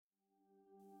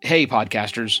Hey,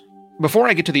 podcasters. Before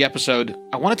I get to the episode,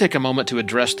 I want to take a moment to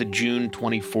address the June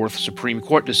 24th Supreme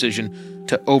Court decision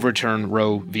to overturn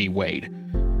Roe v. Wade.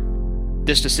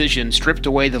 This decision stripped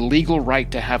away the legal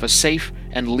right to have a safe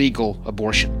and legal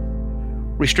abortion.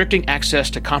 Restricting access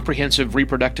to comprehensive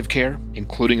reproductive care,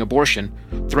 including abortion,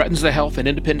 threatens the health and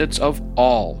independence of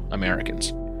all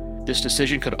Americans. This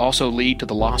decision could also lead to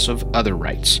the loss of other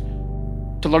rights.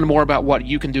 To learn more about what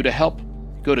you can do to help,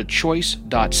 go to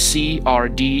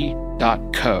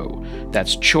choice.crd.co.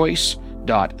 That's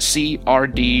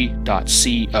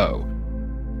choice.crd.co.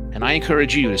 And I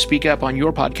encourage you to speak up on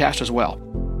your podcast as well.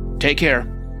 Take care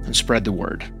and spread the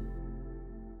word.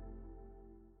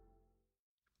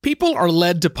 People are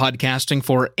led to podcasting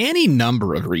for any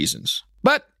number of reasons.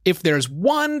 But if there's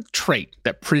one trait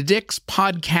that predicts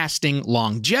podcasting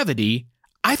longevity,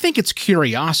 I think it's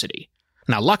curiosity.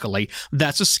 Now, luckily,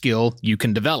 that's a skill you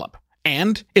can develop.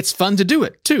 And it's fun to do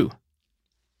it, too.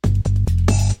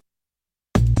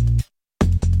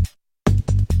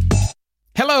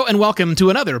 Hello and welcome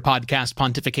to another Podcast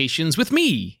Pontifications with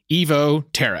me, Evo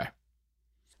Terra.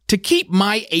 To keep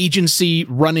my agency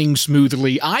running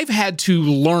smoothly, I've had to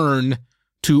learn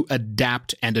to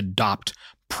adapt and adopt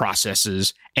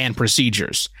processes and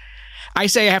procedures. I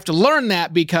say I have to learn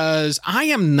that because I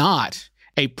am not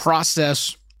a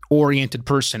process-oriented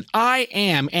person. I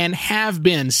am and have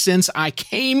been since I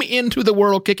came into the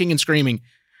world kicking and screaming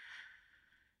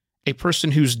a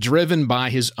person who's driven by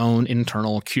his own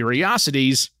internal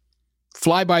curiosities.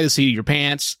 Fly by the seat of your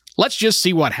pants. Let's just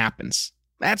see what happens.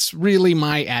 That's really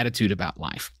my attitude about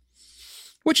life,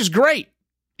 which is great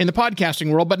in the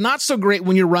podcasting world, but not so great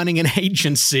when you're running an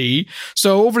agency.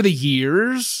 So over the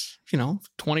years,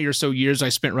 20 or so years I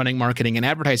spent running marketing and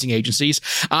advertising agencies,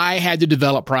 I had to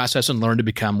develop process and learn to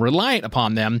become reliant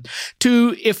upon them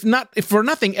to, if for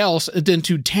nothing else, than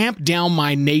to tamp down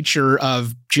my nature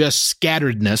of just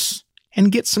scatteredness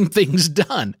and get some things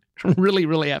done. Really,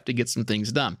 really have to get some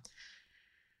things done.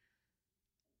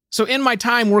 So in my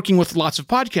time working with lots of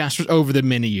podcasters over the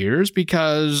many years,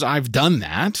 because I've done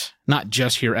that, not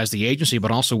just here as the agency, but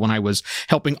also when I was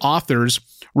helping authors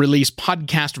release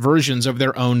podcast versions of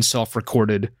their own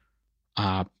self-recorded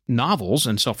novels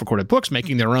and self-recorded books,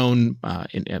 making their own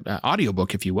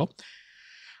audiobook, if you will,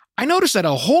 I noticed that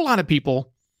a whole lot of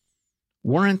people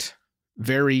weren't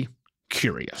very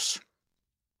curious.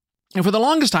 And for the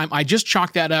longest time, I just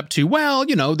chalked that up to,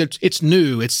 it's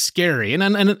new, it's scary. And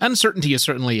uncertainty is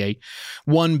certainly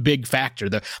one big factor.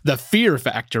 The fear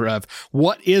factor of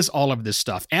what is all of this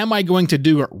stuff? Am I going to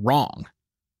do it wrong?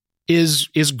 Is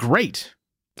great.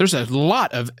 There's a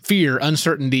lot of fear,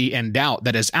 uncertainty, and doubt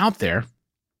that is out there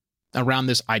around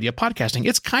this idea of podcasting.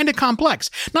 It's kind of complex.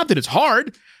 Not that it's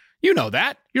hard. You know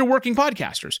that. You're working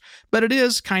podcasters. But it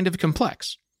is kind of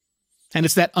complex. And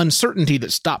it's that uncertainty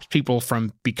that stops people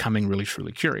from becoming really,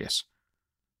 truly curious.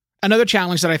 Another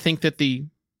challenge that I think that the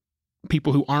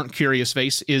people who aren't curious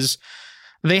face is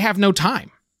they have no time.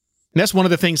 And that's one of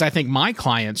the things I think my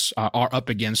clients are up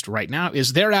against right now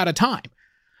is they're out of time.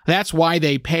 That's why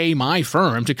they pay my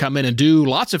firm to come in and do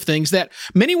lots of things that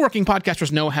many working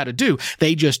podcasters know how to do.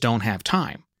 They just don't have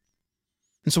time.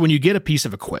 And so when you get a piece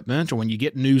of equipment or when you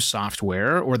get new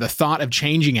software or the thought of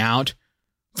changing out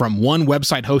from one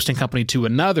website hosting company to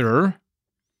another,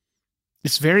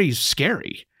 it's very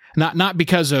scary. Not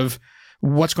because of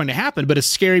what's going to happen, but it's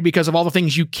scary because of all the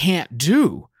things you can't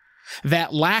do.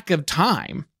 That lack of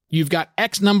time. You've got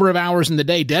X number of hours in the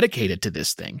day dedicated to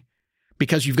this thing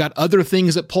because you've got other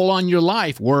things that pull on your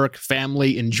life, work,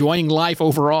 family, enjoying life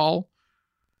overall.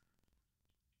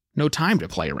 No time to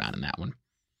play around in that one.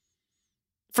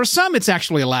 For some, it's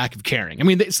actually a lack of caring. I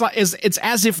mean, it's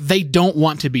as if they don't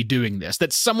want to be doing this,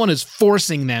 that someone is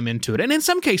forcing them into it. And in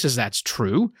some cases, that's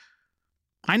true.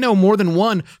 I know more than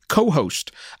one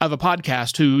co-host of a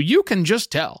podcast who you can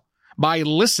just tell by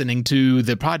listening to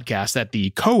the podcast that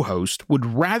the co-host would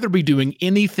rather be doing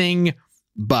anything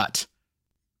but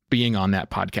being on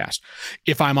that podcast.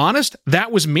 If I'm honest,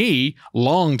 that was me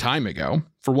long time ago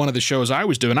for one of the shows I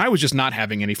was doing. I was just not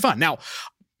having any fun. Now,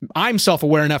 I'm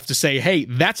self-aware enough to say, hey,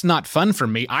 that's not fun for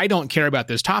me. I don't care about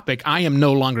this topic. I am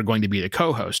no longer going to be the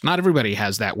co-host. Not everybody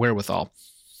has that wherewithal.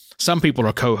 Some people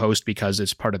are co-host because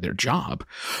it's part of their job,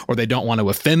 or they don't want to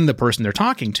offend the person they're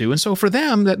talking to. And so for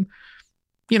them, that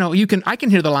I can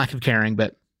hear the lack of caring,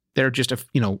 but they're just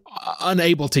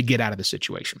unable to get out of the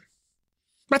situation.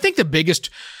 But I think the biggest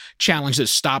challenge that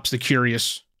stops the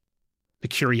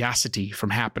curiosity from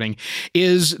happening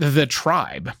is the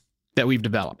tribe that we've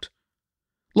developed.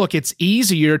 Look, it's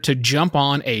easier to jump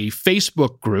on a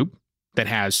Facebook group that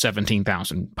has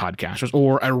 17,000 podcasters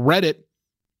or a Reddit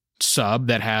sub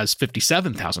that has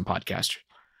 57,000 podcasters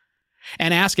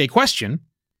and ask a question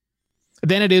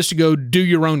than it is to go do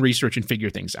your own research and figure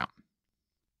things out.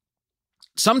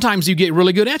 Sometimes you get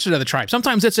really good answers out of the tribe.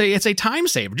 Sometimes it's a time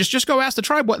saver. Just go ask the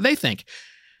tribe what they think.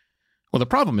 Well, the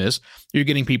problem is you're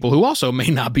getting people who also may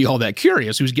not be all that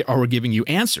curious who are giving you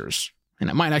answers, and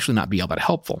it might actually not be all that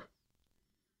helpful.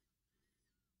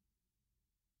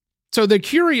 So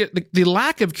the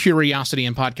lack of curiosity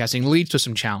in podcasting leads to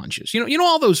some challenges. You know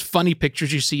all those funny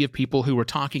pictures you see of people who are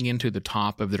talking into the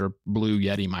top of their Blue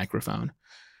Yeti microphone?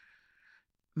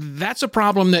 That's a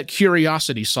problem that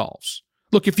curiosity solves.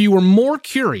 Look, if you were more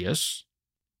curious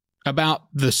about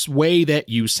this way that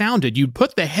you sounded, you'd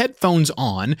put the headphones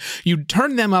on, you'd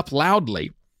turn them up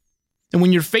loudly, and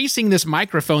when you're facing this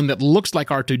microphone that looks like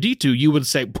R2-D2, you would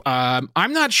say,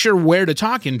 I'm not sure where to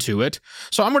talk into it,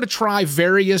 so I'm going to try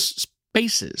various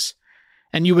spaces.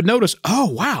 And you would notice, oh,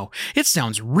 wow, it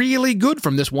sounds really good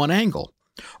from this one angle.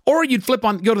 Or you'd go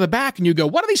to the back and you go,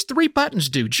 what do these 3 buttons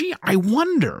do? Gee, I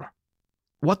wonder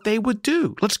what they would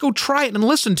do. Let's go try it and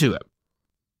listen to it.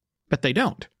 But they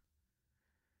don't.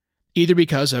 Either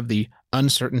because of the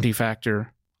uncertainty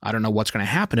factor, I don't know what's going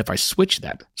to happen if I switch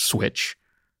that switch.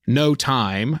 No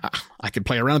time. I could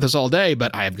play around with this all day,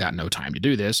 but I have got no time to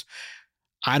do this.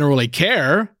 I don't really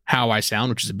care how I sound,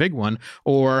 which is a big one.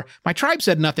 Or my tribe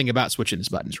said nothing about switching these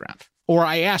buttons around. Or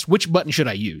I asked, which button should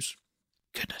I use?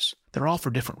 Goodness, they're all for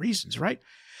different reasons, right?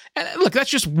 And look, that's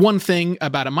just one thing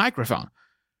about a microphone.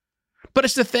 But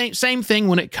it's the same thing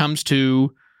when it comes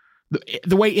to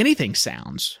the way anything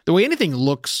sounds, the way anything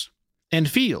looks and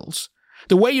feels,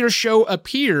 the way your show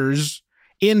appears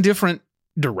in different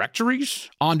directories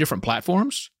on different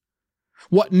platforms,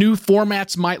 what new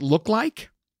formats might look like.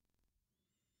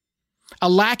 A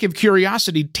lack of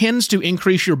curiosity tends to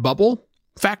increase your bubble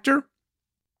factor.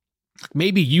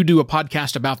 Maybe you do a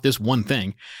podcast about this one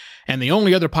thing, and the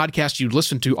only other podcasts you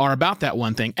listen to are about that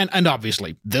one thing, and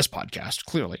obviously this podcast,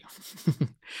 clearly.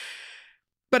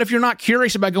 But if you're not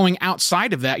curious about going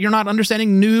outside of that, you're not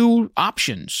understanding new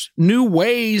options, new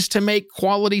ways to make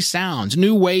quality sounds,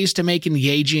 new ways to make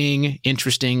engaging,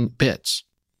 interesting bits.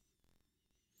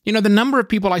 You know, the number of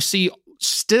people I see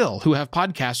still who have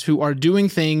podcasts who are doing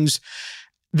things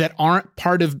that aren't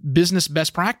part of business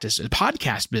best practices,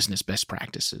 podcast business best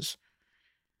practices.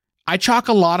 I chalk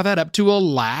a lot of that up to a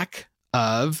lack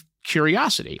of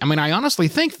curiosity. I mean, I honestly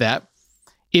think that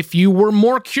if you were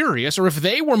more curious, or if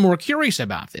they were more curious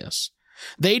about this,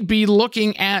 they'd be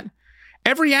looking at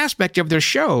every aspect of their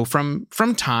show from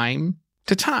time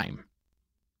to time.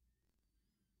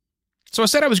 So I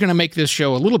said I was going to make this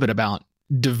show a little bit about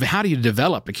how do you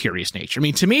develop a curious nature. I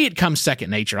mean, to me, it comes second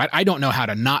nature. I don't know how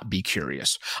to not be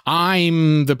curious.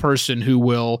 I'm the person who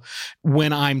will,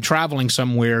 when I'm traveling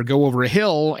somewhere, go over a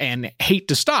hill and hate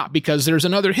to stop because there's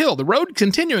another hill. The road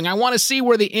continuing. I want to see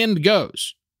where the end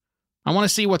goes. I want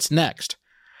to see what's next.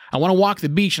 I want to walk the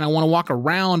beach and I want to walk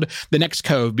around the next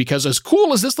cove because as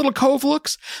cool as this little cove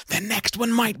looks, the next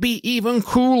one might be even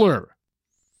cooler.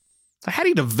 So how do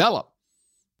you develop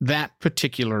that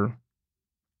particular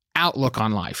outlook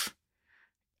on life?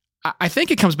 I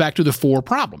think it comes back to the 4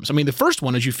 problems. I mean, the first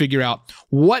one is you figure out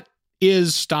what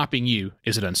is stopping you.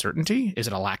 Is it uncertainty? Is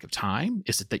it a lack of time?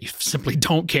 Is it that you simply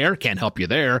don't care? Can't help you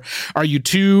there. Are you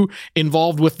too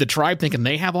involved with the tribe thinking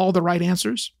they have all the right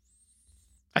answers?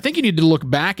 I think you need to look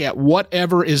back at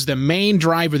whatever is the main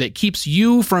driver that keeps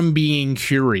you from being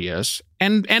curious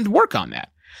and work on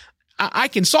that. I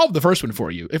can solve the first one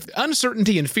for you. If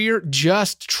uncertainty and fear,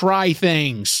 just try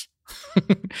things.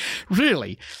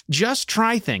 Really, just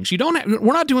try things.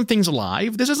 We're not doing things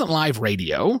live. This isn't live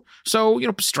radio. So,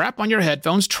 strap on your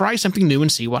headphones, try something new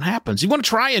and see what happens. You want to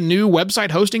try a new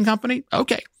website hosting company?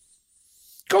 Okay,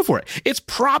 go for it. It's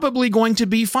probably going to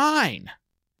be fine.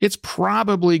 It's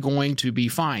probably going to be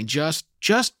fine. Just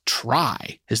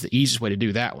try is the easiest way to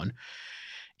do that one.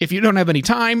 If you don't have any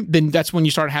time, then that's when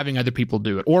you start having other people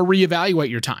do it or reevaluate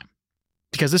your time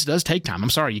because this does take time. I'm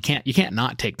sorry, you can't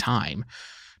not take time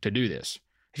to do this.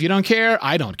 If you don't care,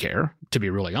 I don't care, to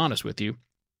be really honest with you.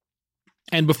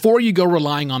 And before you go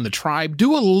relying on the tribe,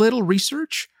 do a little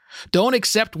research. Don't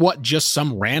accept what just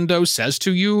some rando says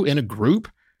to you in a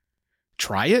group.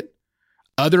 Try it.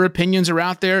 Other opinions are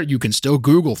out there. You can still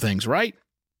Google things, right?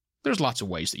 There's lots of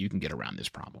ways that you can get around this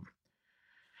problem.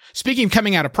 Speaking of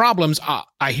coming out of problems,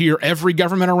 I hear every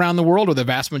government around the world, or the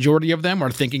vast majority of them, are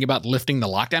thinking about lifting the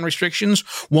lockdown restrictions.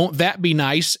 Won't that be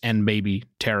nice and maybe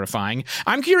terrifying?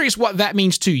 I'm curious what that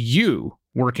means to you,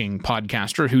 working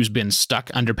podcaster who's been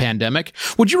stuck under pandemic.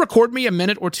 Would you record me a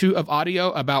minute or two of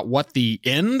audio about what the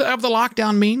end of the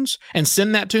lockdown means and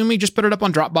send that to me? Just put it up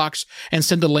on Dropbox and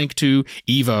send a link to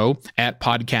Evo at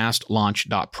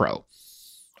podcastlaunch.pro.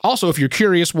 Also, if you're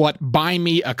curious what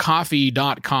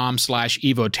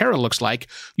buymeacoffee.com/evoterra looks like,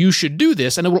 you should do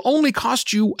this, and it will only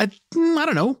cost you,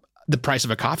 the price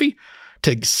of a coffee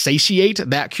to satiate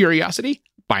that curiosity.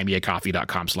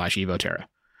 Buymeacoffee.com/evoterra.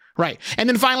 Right. And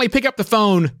then finally, pick up the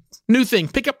phone. New thing,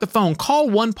 pick up the phone. Call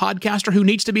one podcaster who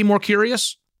needs to be more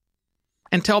curious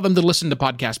and tell them to listen to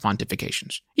Podcast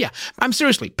Pontifications. Yeah, I'm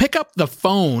seriously, pick up the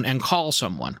phone and call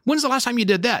someone. When's the last time you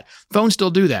did that? Phones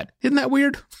still do that. Isn't that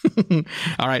weird?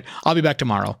 All right, I'll be back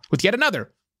tomorrow with yet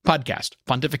another Podcast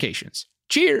Pontifications.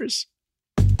 Cheers.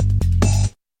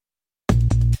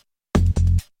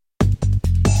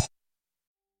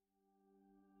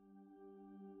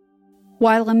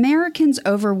 While Americans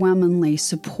overwhelmingly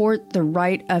support the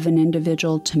right of an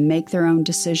individual to make their own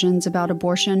decisions about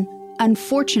abortion,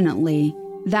 unfortunately,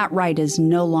 that right is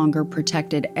no longer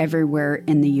protected everywhere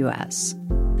in the U.S.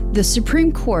 The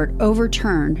Supreme Court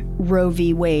overturned Roe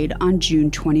v. Wade on June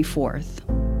 24th.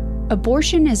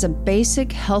 Abortion is a basic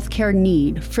healthcare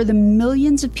need for the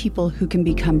millions of people who can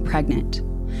become pregnant.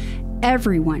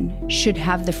 Everyone should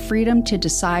have the freedom to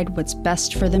decide what's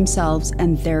best for themselves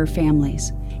and their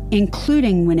families,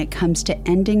 including when it comes to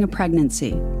ending a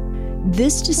pregnancy.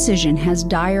 This decision has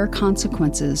dire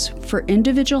consequences for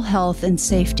individual health and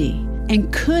safety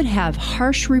and could have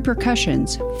harsh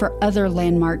repercussions for other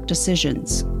landmark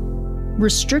decisions.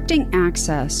 Restricting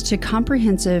access to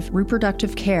comprehensive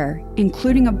reproductive care,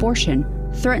 including abortion,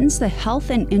 threatens the health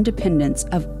and independence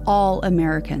of all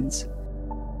Americans.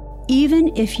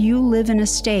 Even if you live in a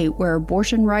state where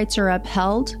abortion rights are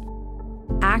upheld,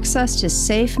 access to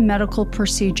safe medical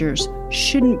procedures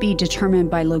shouldn't be determined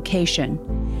by location,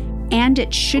 and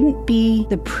it shouldn't be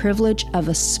the privilege of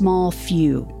a small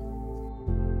few.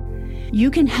 You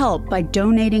can help by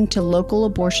donating to local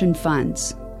abortion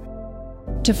funds.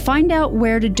 To find out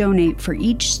where to donate for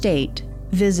each state,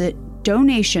 visit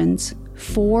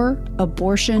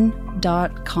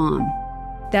donationsforabortion.com.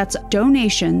 That's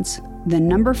donations, the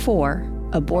number 4,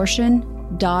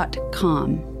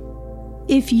 abortion.com.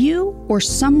 If you or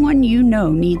someone you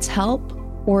know needs help,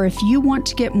 or if you want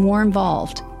to get more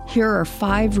involved, here are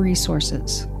 5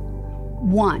 resources.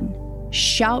 1.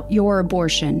 Shout Your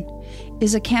Abortion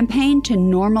is a campaign to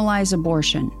normalize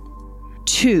abortion.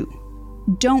 2.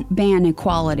 Don't Ban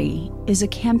Equality is a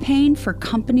campaign for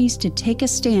companies to take a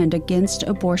stand against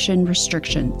abortion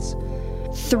restrictions.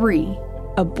 3.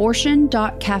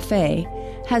 Abortion.cafe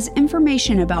has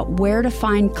information about where to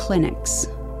find clinics.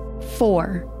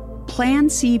 4.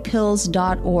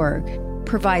 PlanCpills.org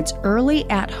provides early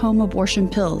at-home abortion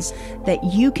pills that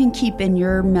you can keep in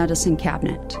your medicine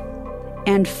cabinet.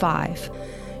 And 5.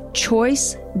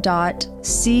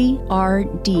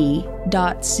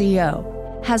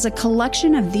 Choice.crd.co has a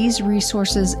collection of these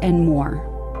resources and more.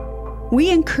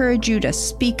 We encourage you to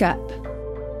speak up,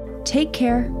 take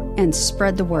care, and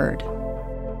spread the word.